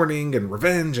everyone in mourning and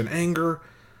revenge and anger,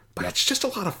 but it's just a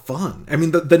lot of fun. I mean,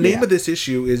 the name of this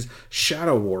issue is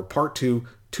Shadow War Part 2,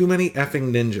 too many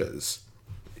effing ninjas.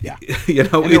 Yeah. You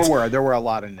know, and there were a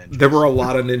lot of ninjas. There were a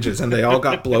lot of ninjas, and they all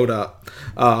got blowed up.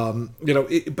 You know,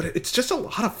 but it's just a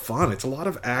lot of fun. It's a lot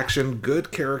of action,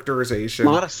 good characterization, a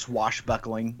lot of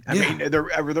swashbuckling. I mean, there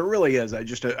really is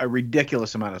just a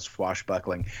ridiculous amount of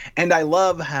swashbuckling, and I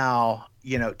love how,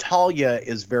 you know, Talia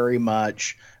is very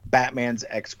much Batman's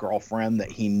ex-girlfriend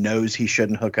that he knows he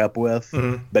shouldn't hook up with,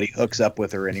 but he hooks up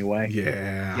with her anyway.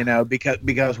 Yeah, you know,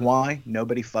 because why?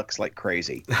 Nobody fucks like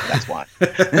crazy. That's why.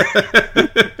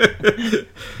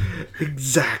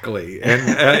 Exactly. And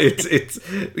it's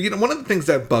you know, one of the things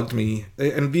that bugged me,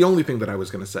 and the only thing that I was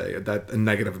going to say that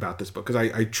negative about this book, because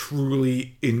I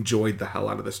truly enjoyed the hell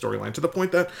out of the storyline to the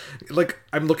point that, like,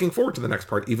 I'm looking forward to the next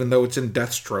part, even though it's in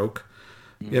Deathstroke.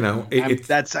 You know,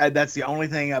 that's the only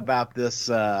thing about this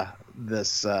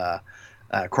crossover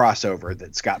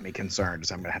that's got me concerned,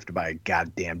 is I'm gonna have to buy a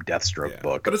goddamn Deathstroke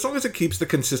book. But as long as it keeps the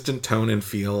consistent tone and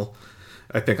feel,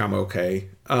 I think I'm okay.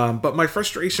 But my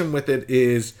frustration with it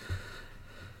is,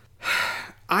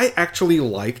 I actually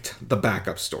liked the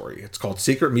backup story. It's called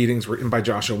Secret Meetings, written by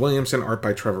Joshua Williamson, art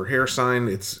by Trevor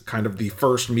Hairsine. It's kind of the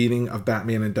first meeting of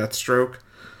Batman and Deathstroke.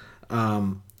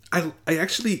 I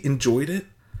actually enjoyed it.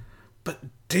 But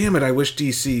damn it, I wish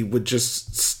DC would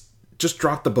just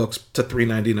drop the books to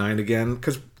 $3.99 again,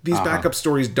 because these backup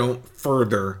stories don't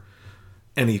further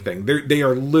anything. They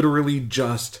are literally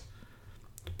just.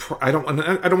 I don't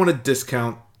want to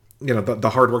discount, you know,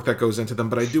 the hard work that goes into them,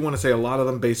 but I do want to say a lot of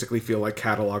them basically feel like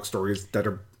catalog stories that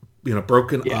are, you know,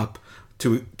 broken up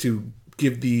to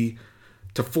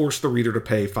force the reader to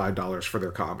pay $5 for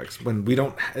their comics, when we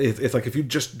don't. It's like, if you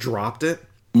just dropped it,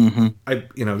 don't.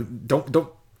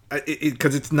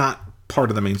 Because it's not part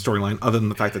of the main storyline, other than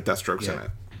the fact that Deathstroke's in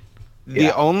it.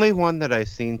 The only one that I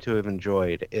seem to have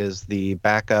enjoyed is the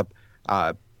backup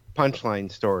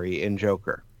punchline story in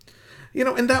Joker. You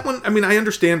know, and that one, I mean, I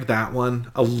understand that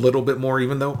one a little bit more,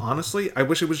 even though, honestly, I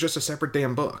wish it was just a separate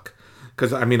damn book.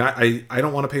 Because, I mean, I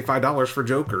don't want to pay $5 for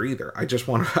Joker either. I just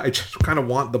kind of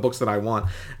want the books that I want.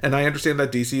 And I understand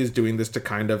that DC is doing this to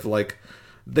kind of, like,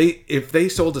 if they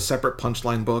sold a separate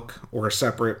punchline book or a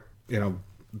separate, you know,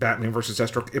 Batman versus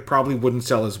Deathstroke, it probably wouldn't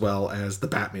sell as well as the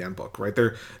Batman book, right?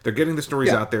 They're getting the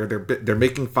stories out there. They're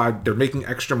making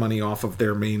extra money off of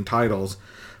their main titles,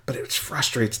 but it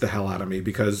frustrates the hell out of me,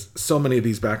 because so many of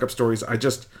these backup stories, I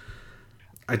just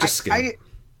skip.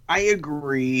 I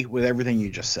agree with everything you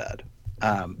just said.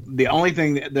 The only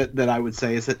thing that I would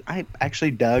say is that I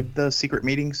actually dug the Secret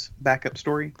Meetings backup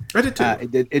story. I did too.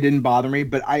 It didn't bother me,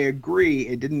 but I agree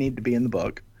it didn't need to be in the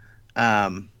book.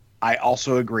 I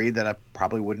also agree that I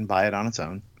probably wouldn't buy it on its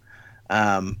own. But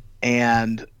I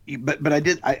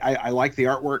like the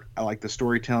artwork. I like the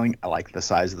storytelling. I like the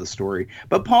size of the story.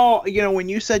 But Paul, you know, when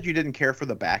you said you didn't care for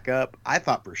the backup, I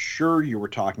thought for sure you were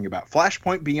talking about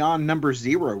Flashpoint Beyond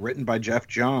 #0, written by Jeff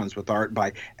Johns with art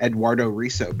by Eduardo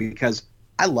Riso, because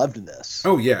I loved this.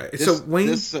 Oh yeah. So Wayne,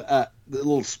 the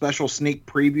little special sneak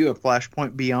preview of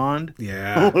Flashpoint Beyond,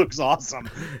 looks awesome.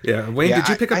 Yeah, Wayne, did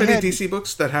you pick up any DC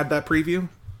books that had that preview?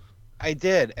 I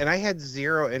did, and I had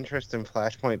zero interest in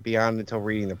Flashpoint Beyond until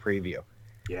reading the preview.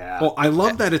 Yeah. Well, I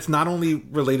love that it's not only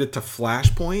related to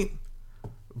Flashpoint,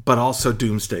 but also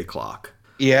Doomsday Clock.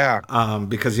 Yeah.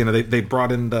 Because, you know, they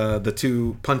brought in the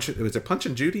two Punch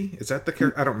and Judy? Is that the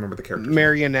character? I don't remember the character.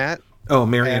 Marionette. Oh,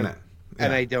 Marionette.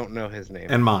 And I don't know his name.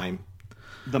 And Mime.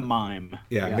 The Mime.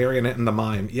 Yeah, Marionette and the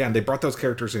Mime. Yeah, and they brought those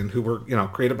characters in who were, you know,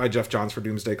 created by Jeff Johns for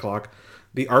Doomsday Clock.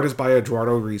 The art is by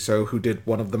Eduardo Riso, who did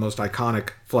one of the most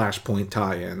iconic Flashpoint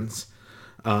tie-ins.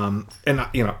 And,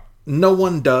 you know, no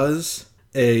one does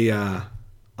a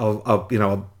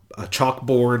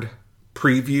chalkboard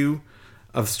preview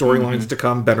of storylines to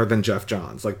come better than Jeff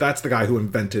Johns. Like, that's the guy who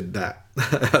invented that,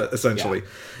 essentially. Yeah.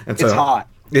 And so it's hot.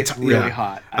 It's really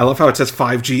hot. I love how it says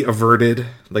 5G averted.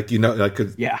 Like, you know, like,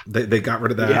 they got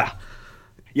rid of that. Yeah.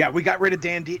 Yeah, we got rid of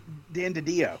Dan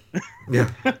DiDio.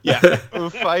 Yeah.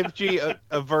 5G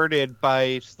averted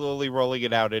by slowly rolling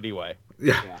it out anyway.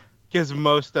 Yeah. Because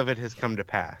most of it has come to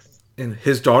pass. And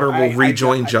his daughter will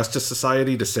rejoin Justice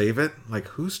Society to save it? Like,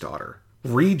 whose daughter?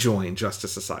 Rejoin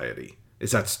Justice Society.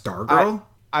 Is that Stargirl?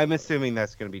 I'm assuming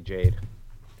that's going to be Jade.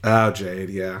 Oh, Jade.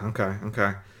 Yeah.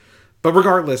 Okay. But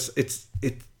regardless, it's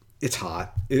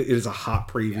hot. It is a hot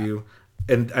preview.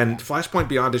 Yeah. And Flashpoint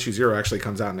Beyond issue 0 actually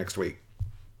comes out next week.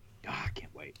 Oh, I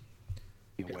can't wait.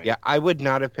 Yeah, I would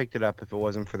not have picked it up if it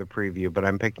wasn't for the preview, but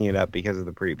I'm picking it up because of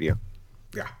the preview.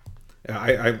 Yeah.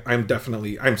 I'm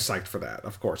psyched for that,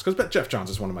 of course, because Jeff Johns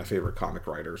is one of my favorite comic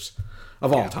writers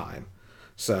of all time.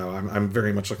 So I'm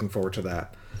very much looking forward to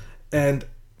that. And,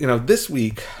 this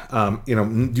week,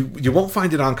 you won't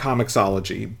find it on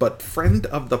Comixology, but friend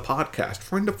of the podcast,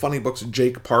 friend of Funny Books,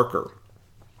 Jake Parker,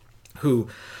 who,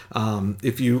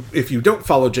 if you don't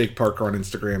follow Jake Parker on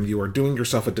Instagram, you are doing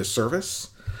yourself a disservice.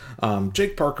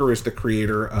 Jake Parker is the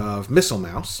creator of Missile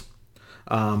Mouse,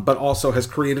 but also has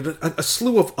created a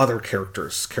slew of other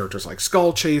characters like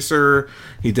Skull Chaser.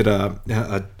 He did a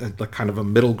kind of a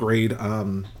middle grade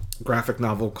graphic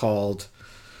novel called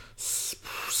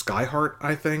Skyheart,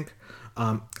 I think,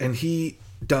 and he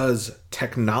does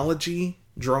technology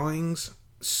drawings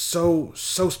so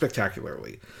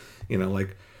spectacularly,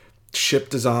 like ship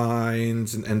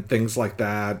designs and things like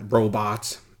that,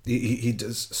 robots. He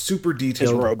does super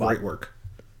detailed, great work.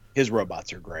 His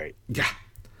robots are great. Yeah.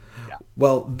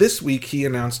 Well, this week he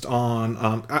announced on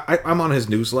I'm on his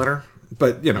newsletter,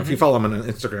 but if you follow him on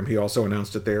Instagram, he also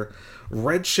announced it there.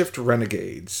 Redshift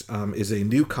Renegades is a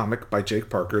new comic by Jake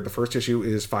Parker. The first issue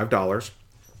is $5,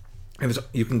 and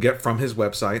you can get from his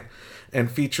website,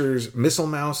 and features Missile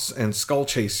Mouse and Skull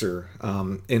Chaser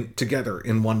together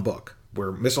in one book,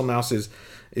 where Missile Mouse is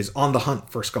on the hunt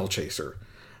for Skull Chaser,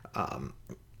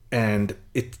 and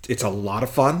it's a lot of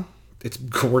fun. It's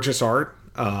gorgeous art.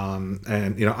 And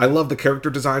I love the character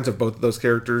designs of both of those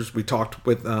characters. We talked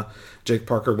with Jake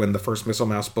Parker when the first Missile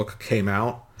Mouse book came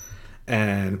out,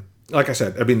 and like I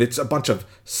said, I mean, it's a bunch of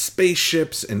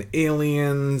spaceships and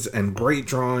aliens and great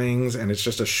drawings, and it's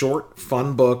just a short,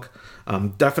 fun book.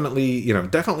 Definitely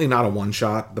not a one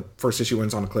shot. The first issue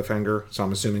ends on a cliffhanger, so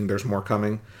I'm assuming there's more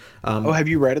coming. Have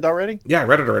you read it already? Yeah, I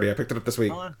read it already. I picked it up this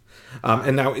week.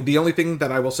 And now the only thing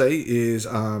that I will say is,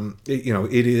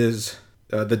 it is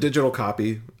the digital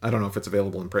copy. I don't know if it's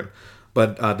available in print,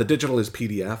 but the digital is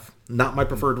PDF. Not my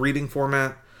preferred reading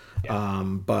format. Yeah.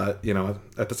 But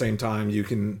at the same time, you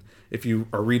can, if you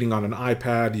are reading on an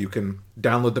iPad, you can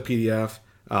download the PDF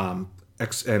and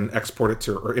export it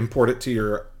or import it to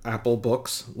your Apple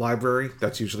Books library.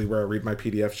 That's usually where I read my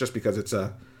PDFs, just because it's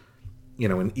an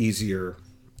easier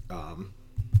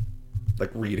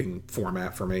reading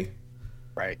format for me.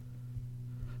 Right.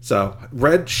 So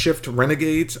Redshift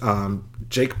Renegades,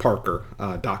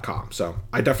 JakeParker.com. So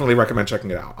I definitely recommend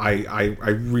checking it out. I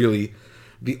really,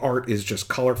 the art is just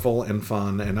colorful and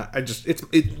fun, and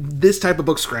this type of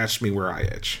book scratched me where I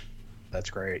itch.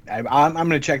 That's great. I'm going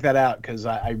to check that out, because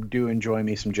I do enjoy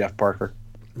me some Jeff Parker.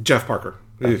 Jeff Parker.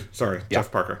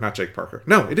 Jeff Parker, not Jake Parker.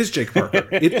 No, it is Jake Parker.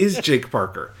 It is Jake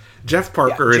Parker. Jeff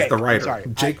Parker is the writer. Sorry.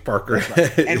 Jake Parker.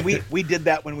 Right. And we did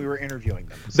that when we were interviewing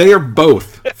them. So. They are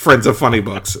both friends of Funny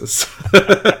Books.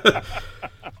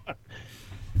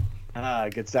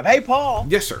 Good stuff. Hey, Paul.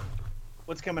 Yes, sir.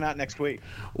 What's coming out next week?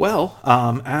 Well,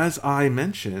 as I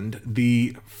mentioned,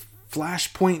 the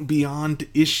Flashpoint Beyond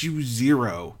issue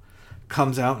 0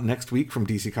 comes out next week from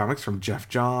DC Comics, from Jeff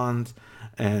Johns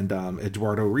and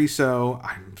Eduardo Riso.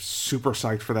 I'm super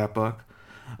psyched for that book.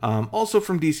 Also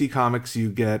from DC Comics, you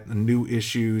get new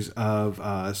issues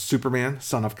of Superman,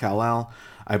 Son of Kal-El.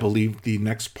 I believe the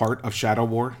next part of Shadow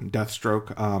War,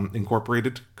 Deathstroke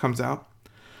Incorporated, comes out.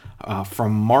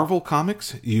 From Marvel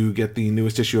Comics, you get the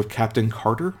newest issue of Captain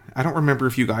Carter. I don't remember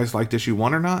if you guys liked issue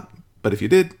 1 or not, but if you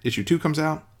did, issue 2 comes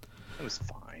out. It was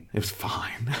fine. It was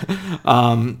fine.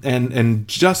 And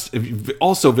just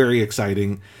also very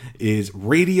exciting is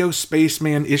Radio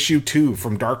Spaceman issue 2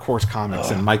 from Dark Horse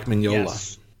Comics and Mike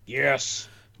Mignola. Yes.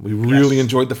 We really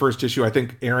enjoyed the first issue. I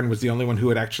think Aaron was the only one who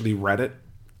had actually read it,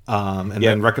 and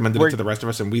then recommended it to the rest of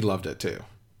us, and we loved it too.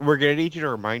 We're gonna need you to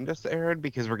remind us, Aaron,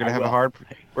 because we're gonna have a hard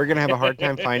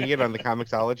time finding it on the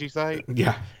Comixology site.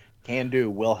 Yeah. Can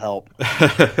do. Will help.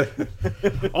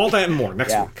 All that and more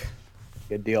next week.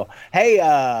 Good deal. Hey,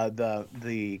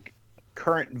 the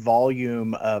current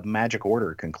volume of Magic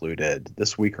Order concluded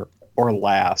this week or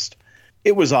last.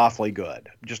 It was awfully good.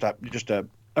 Just a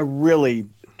really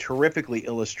terrifically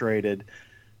illustrated,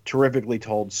 terrifically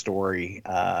told story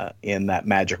in that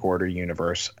Magic Order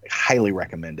universe. Highly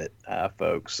recommend it,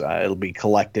 folks. It'll be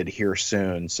collected here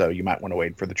soon, so you might want to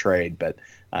wait for the trade, but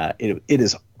it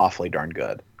is awfully darn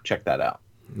good. Check that out.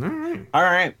 All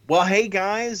right. Well, hey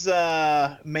guys,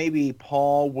 maybe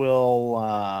Paul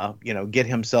will get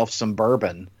himself some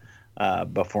bourbon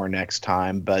before next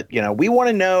time, but we want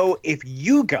to know if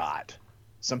you got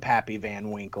some Pappy Van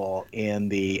Winkle in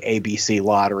the ABC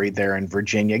lottery there in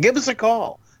Virginia. Give us a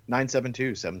call.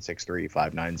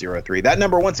 972-763-5903. That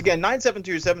number, once again,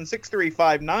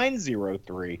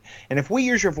 972-763-5903. And if we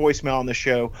use your voicemail on the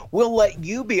show, we'll let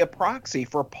you be a proxy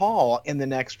for Paul in the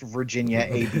next Virginia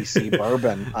ABC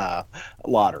Bourbon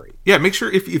lottery. Yeah, make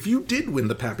sure, if you did win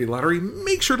the Pappy Lottery,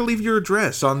 make sure to leave your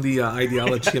address on the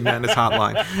Ideology of Madness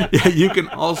hotline. Yeah, you can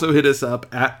also hit us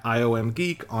up at IOM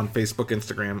Geek on Facebook,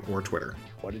 Instagram, or Twitter.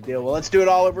 What a deal. Well, let's do it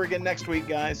all over again next week,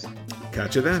 guys.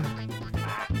 Catch you then.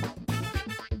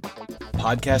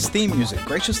 Podcast theme music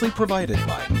graciously provided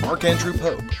by Mark Andrew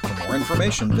Pope. For more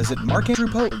information, visit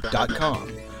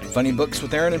markandrewpope.com. Funny Books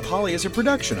with Aaron and Polly is a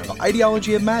production of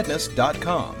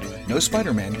ideologyofmadness.com. No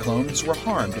Spider-Man clones were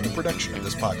harmed in the production of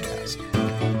this podcast.